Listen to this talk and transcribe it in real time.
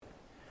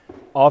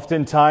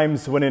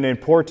Oftentimes, when an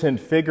important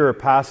figure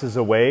passes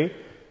away,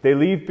 they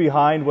leave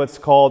behind what's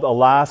called a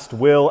last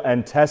will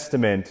and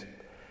testament.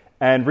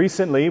 And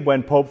recently,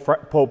 when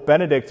Pope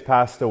Benedict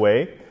passed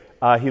away,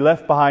 he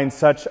left behind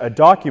such a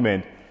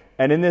document.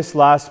 And in this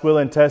last will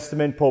and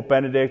testament, Pope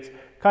Benedict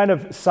kind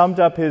of summed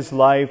up his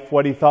life,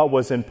 what he thought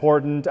was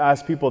important,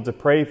 asked people to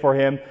pray for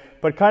him,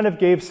 but kind of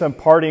gave some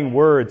parting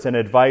words and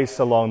advice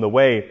along the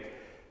way.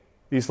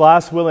 These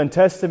last will and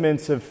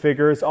testaments of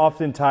figures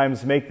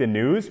oftentimes make the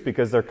news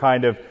because they're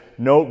kind of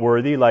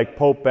noteworthy, like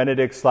Pope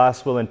Benedict's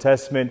last will and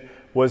testament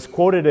was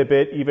quoted a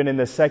bit even in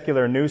the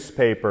secular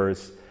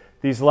newspapers.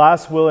 These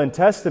last will and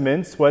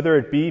testaments, whether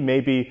it be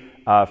maybe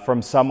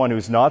from someone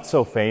who's not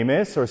so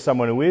famous or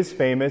someone who is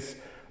famous,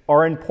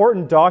 are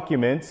important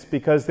documents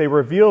because they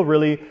reveal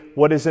really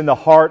what is in the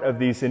heart of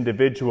these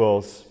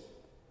individuals.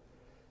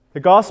 The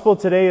gospel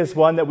today is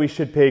one that we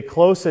should pay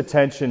close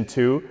attention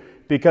to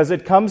because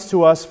it comes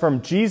to us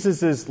from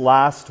Jesus'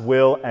 last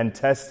will and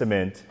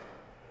testament.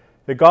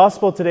 The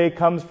gospel today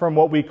comes from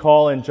what we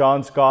call in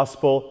John's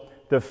gospel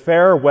the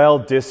farewell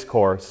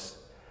discourse.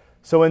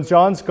 So in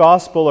John's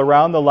gospel,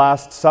 around the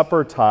Last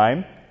Supper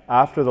time,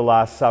 after the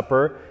Last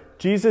Supper,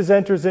 Jesus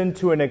enters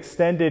into an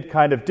extended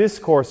kind of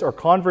discourse or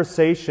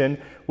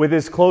conversation with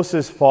his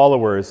closest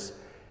followers.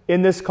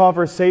 In this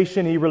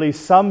conversation, he really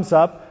sums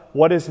up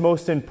what is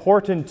most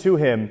important to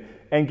him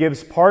and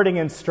gives parting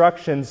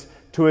instructions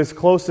to his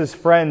closest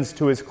friends,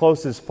 to his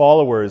closest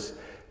followers.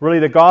 Really,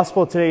 the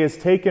gospel today is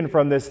taken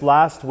from this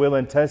last will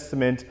and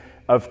testament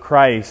of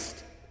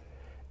Christ.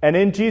 And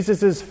in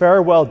Jesus'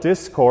 farewell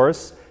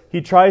discourse, he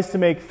tries to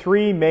make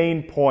three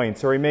main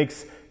points, or he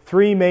makes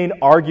three main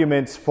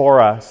arguments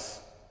for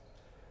us.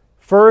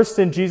 First,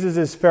 in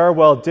Jesus'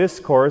 farewell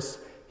discourse,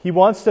 he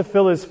wants to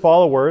fill his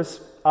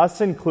followers,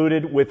 us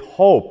included, with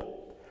hope.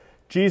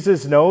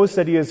 Jesus knows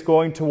that he is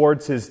going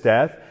towards his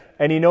death,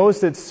 and he knows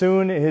that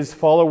soon his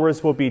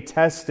followers will be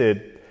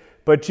tested.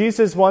 But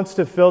Jesus wants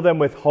to fill them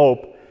with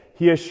hope.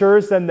 He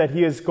assures them that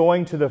he is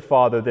going to the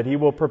Father, that he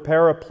will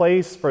prepare a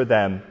place for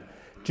them.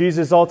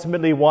 Jesus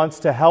ultimately wants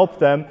to help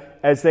them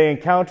as they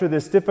encounter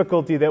this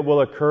difficulty that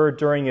will occur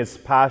during his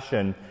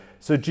passion.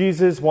 So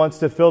Jesus wants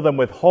to fill them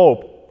with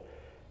hope.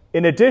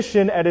 In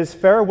addition, at his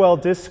farewell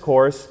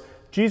discourse,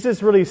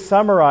 Jesus really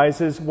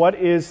summarizes what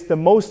is the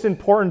most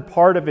important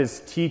part of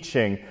his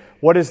teaching,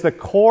 what is the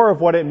core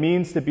of what it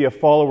means to be a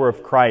follower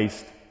of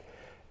Christ.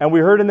 And we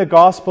heard in the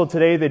gospel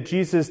today that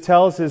Jesus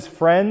tells his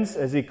friends,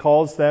 as he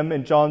calls them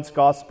in John's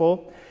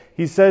gospel,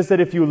 he says that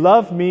if you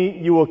love me,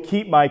 you will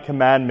keep my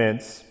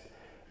commandments.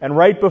 And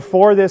right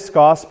before this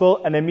gospel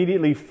and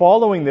immediately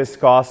following this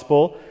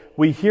gospel,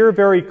 we hear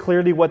very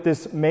clearly what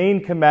this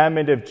main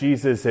commandment of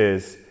Jesus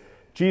is.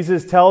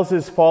 Jesus tells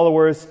his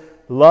followers,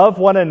 love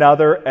one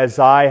another as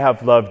I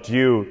have loved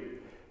you.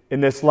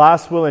 In this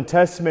last will and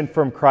testament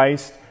from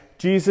Christ,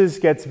 Jesus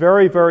gets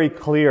very, very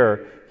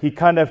clear. He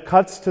kind of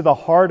cuts to the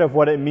heart of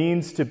what it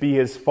means to be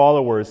his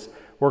followers.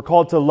 We're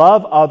called to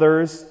love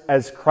others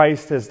as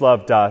Christ has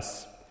loved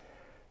us.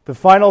 The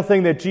final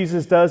thing that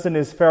Jesus does in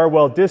his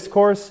farewell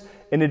discourse,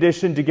 in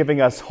addition to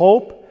giving us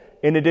hope,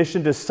 in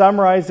addition to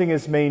summarizing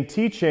his main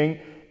teaching,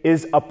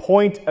 is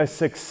appoint a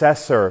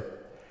successor.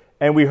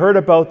 And we heard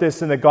about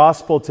this in the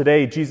gospel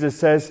today. Jesus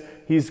says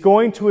he's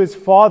going to his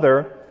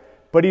Father,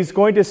 but he's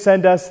going to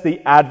send us the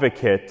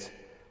advocate,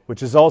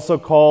 which is also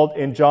called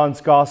in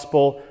John's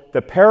gospel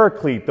the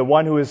Paraclete, the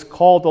one who is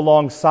called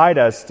alongside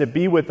us to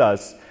be with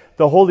us,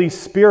 the Holy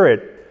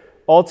Spirit.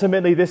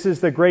 Ultimately, this is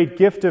the great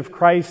gift of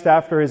Christ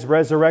after his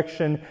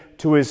resurrection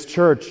to his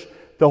church,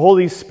 the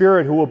Holy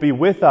Spirit who will be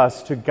with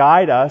us to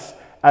guide us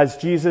as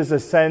Jesus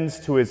ascends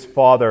to his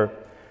Father.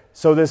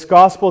 So this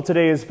gospel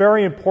today is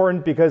very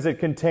important because it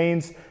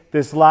contains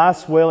this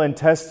last will and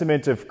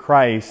testament of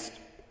Christ.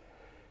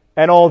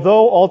 And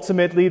although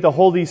ultimately the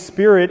Holy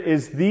Spirit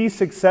is the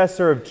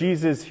successor of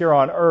Jesus here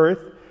on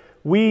earth,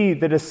 we,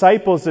 the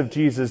disciples of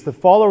Jesus, the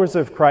followers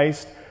of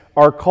Christ,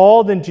 are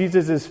called in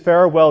Jesus'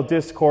 farewell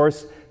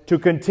discourse to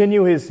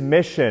continue his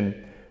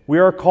mission. We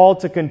are called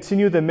to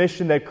continue the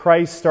mission that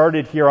Christ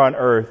started here on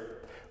earth.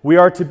 We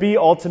are to be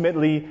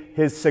ultimately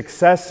his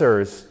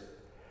successors.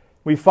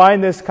 We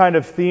find this kind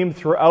of theme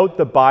throughout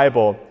the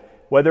Bible.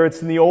 Whether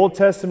it's in the Old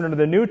Testament or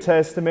the New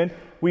Testament,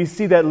 we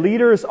see that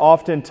leaders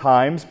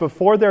oftentimes,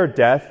 before their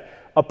death,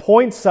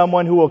 appoint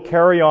someone who will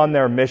carry on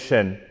their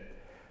mission.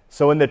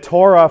 So in the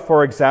Torah,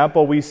 for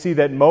example, we see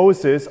that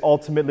Moses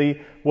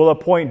ultimately will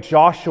appoint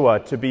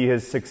Joshua to be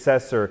his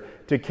successor,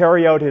 to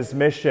carry out his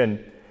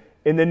mission.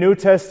 In the New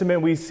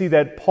Testament, we see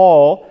that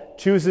Paul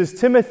chooses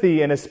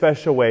Timothy in a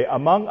special way,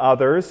 among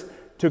others,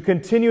 to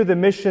continue the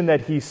mission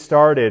that he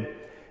started.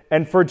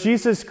 And for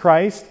Jesus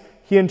Christ,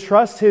 he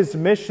entrusts his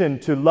mission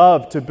to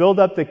love, to build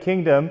up the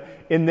kingdom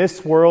in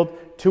this world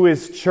to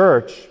his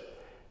church.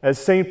 As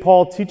St.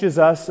 Paul teaches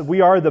us,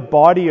 we are the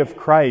body of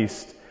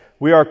Christ.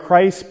 We are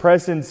Christ's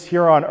presence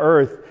here on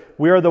earth.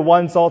 We are the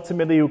ones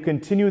ultimately who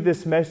continue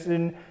this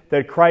mission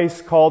that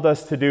Christ called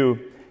us to do.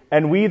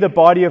 And we, the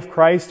body of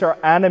Christ, are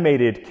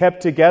animated,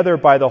 kept together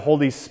by the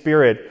Holy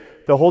Spirit.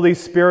 The Holy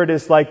Spirit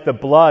is like the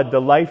blood,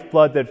 the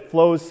lifeblood that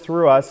flows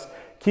through us,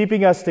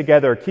 keeping us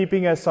together,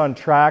 keeping us on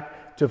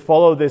track to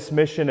follow this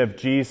mission of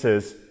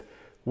Jesus.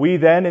 We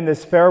then, in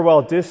this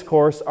farewell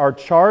discourse, are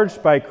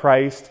charged by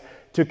Christ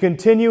to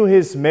continue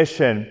his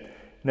mission.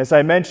 And as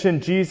I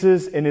mentioned,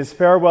 Jesus, in his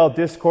farewell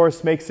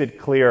discourse, makes it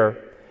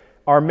clear.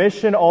 Our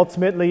mission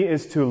ultimately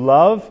is to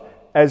love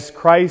as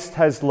Christ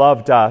has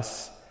loved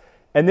us.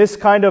 And this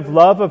kind of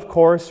love, of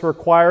course,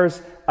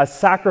 requires a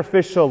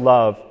sacrificial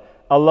love,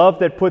 a love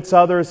that puts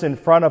others in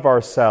front of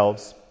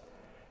ourselves.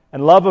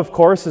 And love, of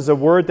course, is a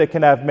word that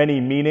can have many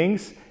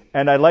meanings.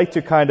 And I'd like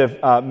to kind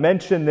of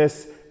mention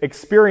this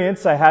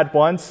experience I had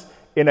once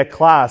in a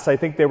class. I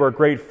think they were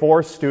grade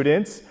 4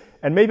 students.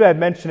 And maybe I've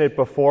mentioned it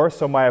before,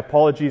 so my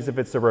apologies if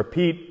it's a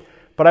repeat.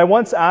 But I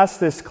once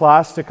asked this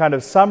class to kind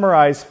of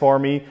summarize for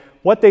me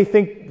what they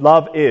think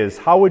love is.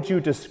 How would you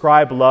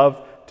describe love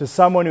to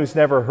someone who's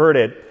never heard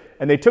it?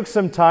 And they took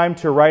some time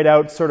to write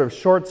out sort of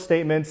short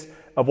statements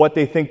of what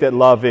they think that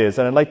love is.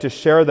 And I'd like to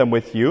share them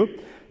with you.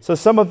 So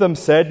some of them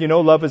said,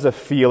 love is a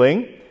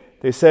feeling.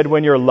 They said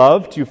when you're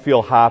loved, you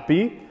feel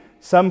happy.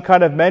 Some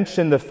kind of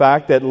mentioned the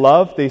fact that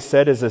love, they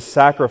said, is a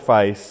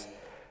sacrifice.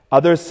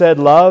 Others said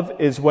love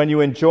is when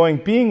you enjoy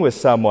being with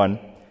someone.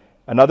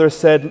 Another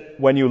said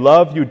when you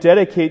love, you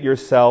dedicate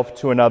yourself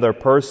to another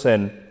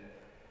person.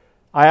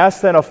 I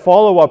asked then a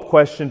follow-up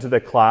question to the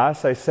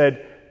class. I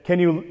said, can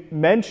you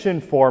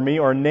mention for me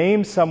or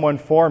name someone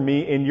for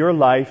me in your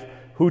life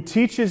who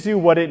teaches you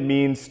what it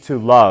means to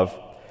love?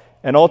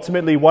 And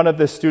ultimately, one of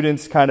the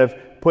students kind of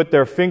put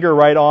their finger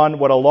right on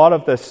what a lot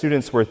of the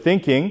students were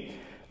thinking.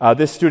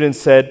 This student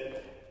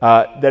said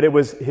that it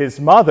was his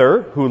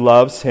mother who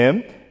loves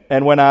him.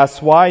 And when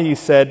asked why, he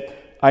said,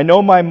 I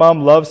know my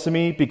mom loves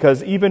me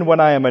because even when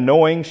I am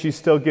annoying, she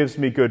still gives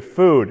me good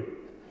food.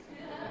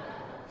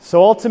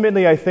 So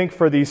ultimately, I think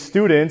for these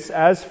students,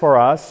 as for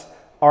us,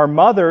 our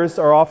mothers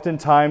are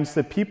oftentimes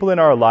the people in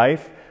our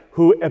life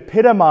who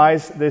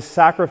epitomize this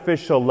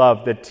sacrificial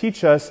love that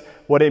teach us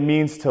what it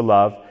means to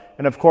love.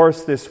 And of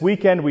course, this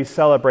weekend we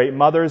celebrate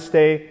Mother's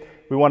Day.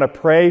 We want to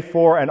pray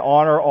for and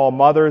honor all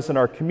mothers in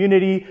our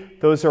community,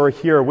 those who are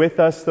here with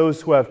us,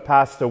 those who have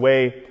passed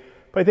away.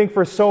 But I think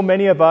for so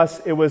many of us,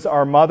 it was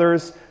our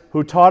mothers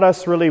who taught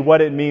us really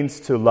what it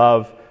means to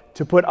love,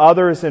 to put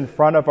others in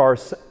front of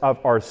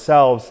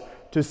ourselves,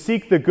 to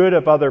seek the good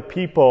of other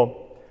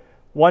people.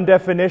 One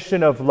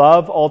definition of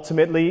love,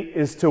 ultimately,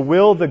 is to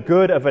will the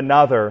good of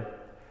another.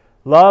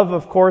 Love,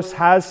 of course,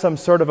 has some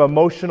sort of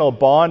emotional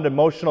bond,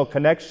 emotional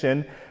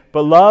connection,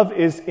 but love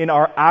is in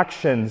our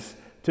actions,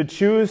 to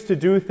choose to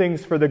do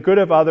things for the good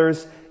of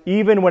others,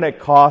 even when it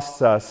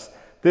costs us.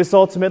 This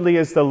ultimately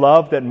is the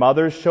love that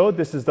mothers showed.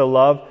 This is the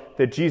love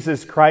that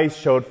Jesus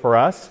Christ showed for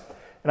us.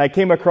 And I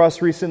came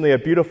across recently a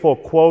beautiful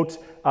quote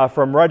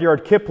from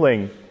Rudyard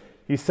Kipling.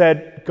 He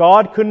said,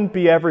 God couldn't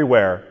be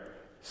everywhere,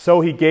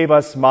 so he gave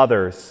us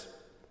mothers.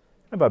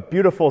 Kind of a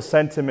beautiful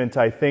sentiment,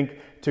 I think,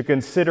 to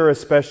consider,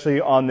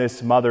 especially on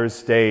this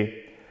Mother's Day.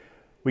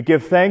 We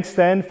give thanks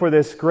then for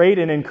this great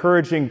and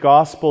encouraging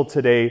gospel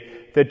today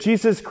that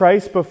Jesus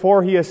Christ,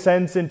 before he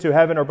ascends into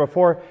heaven or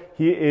before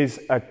he is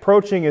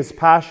approaching his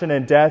passion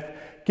and death,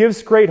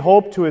 gives great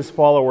hope to his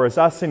followers,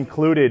 us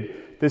included,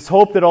 this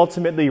hope that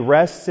ultimately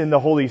rests in the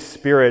Holy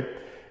Spirit.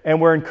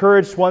 And we're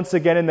encouraged once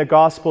again in the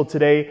gospel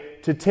today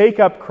to take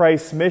up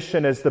Christ's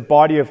mission as the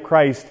body of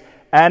Christ,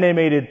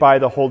 animated by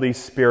the Holy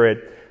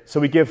Spirit.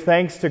 So we give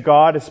thanks to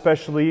God,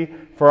 especially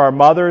for our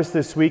mothers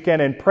this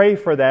weekend, and pray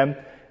for them,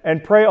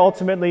 and pray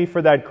ultimately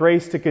for that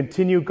grace to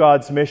continue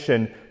God's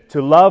mission,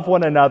 to love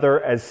one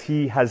another as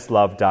he has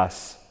loved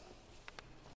us.